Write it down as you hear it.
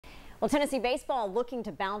Well, Tennessee baseball looking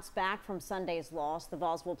to bounce back from Sunday's loss. The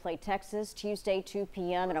Vols will play Texas Tuesday, 2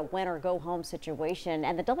 p.m. in a win-or-go-home situation.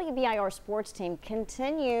 And the WBIR sports team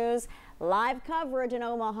continues live coverage in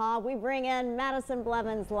Omaha. We bring in Madison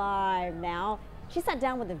Blevins live now. She sat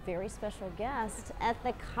down with a very special guest at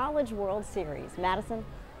the College World Series. Madison?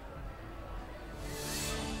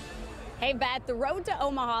 Hey Beth, the road to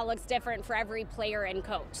Omaha looks different for every player and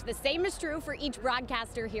coach. The same is true for each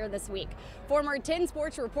broadcaster here this week. Former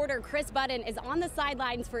 10Sports reporter Kris Budden is on the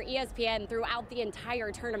sidelines for ESPN throughout the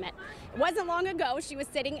entire tournament. It wasn't long ago she was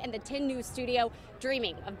sitting in the 10 News studio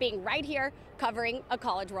dreaming of being right here covering a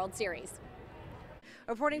College World Series.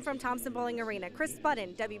 Reporting from Thompson-Boling Arena, Kris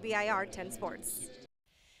Budden, WBIR 10 Sports.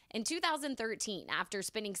 In 2013, after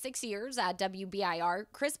spending 6 years at WBIR,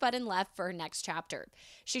 Kris Budden left for her next chapter.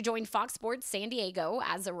 She joined Fox Sports San Diego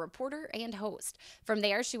as a reporter and host. From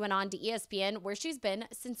there, she went on to ESPN, where she's been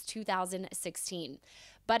since 2016.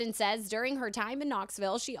 Budden says during her time in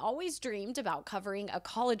Knoxville, she always dreamed about covering a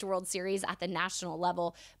College World Series at the national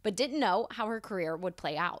level, but didn't know how her career would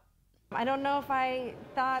play out. I don't know if I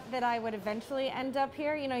thought that I would eventually end up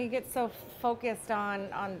here. You know, you get so focused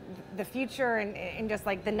on the future and just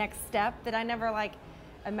like the next step that I never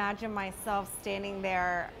imagined myself standing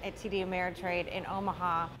there at TD Ameritrade in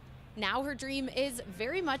Omaha. Now her dream is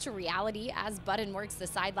very much a reality as Budden works the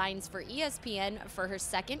sidelines for ESPN for her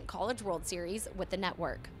second College World Series with the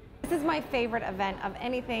network. This is my favorite event of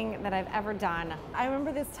anything that I've ever done. I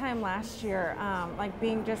remember this time last year,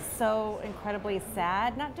 being just so incredibly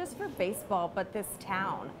sad, not just for baseball, but this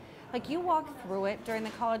town. You walk through it during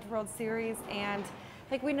the College World Series and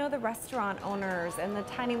we know the restaurant owners and the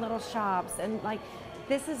tiny little shops, and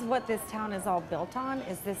this is what this town is all built on,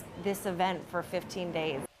 is this event for 15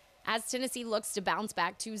 days. As Tennessee looks to bounce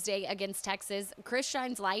back Tuesday against Texas, Kris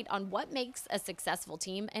shines light on what makes a successful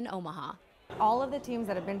team in Omaha. All of the teams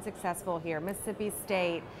that have been successful here, Mississippi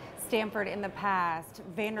State, Stanford in the past,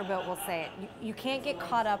 Vanderbilt will say it, you can't get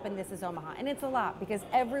caught up in this is Omaha. And it's a lot because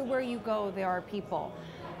everywhere you go, there are people.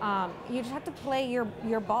 You just have to play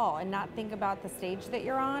your ball and not think about the stage that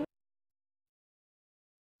you're on.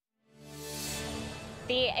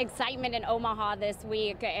 The excitement in Omaha this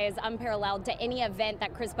week is unparalleled to any event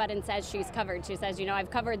that Kris Budden says she's covered. She says, you know, I've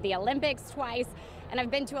covered the Olympics twice, and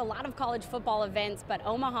I've been to a lot of college football events, but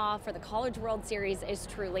Omaha for the College World Series is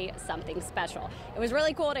truly something special. It was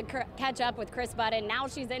really cool to catch up with Kris Budden. Now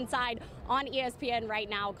she's inside on ESPN right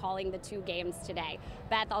now calling the two games today.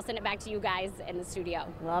 Beth, I'll send it back to you guys in the studio.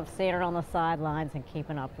 Love seeing her on the sidelines and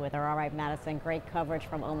keeping up with her. All right, Madison, great coverage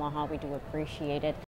from Omaha. We do appreciate it.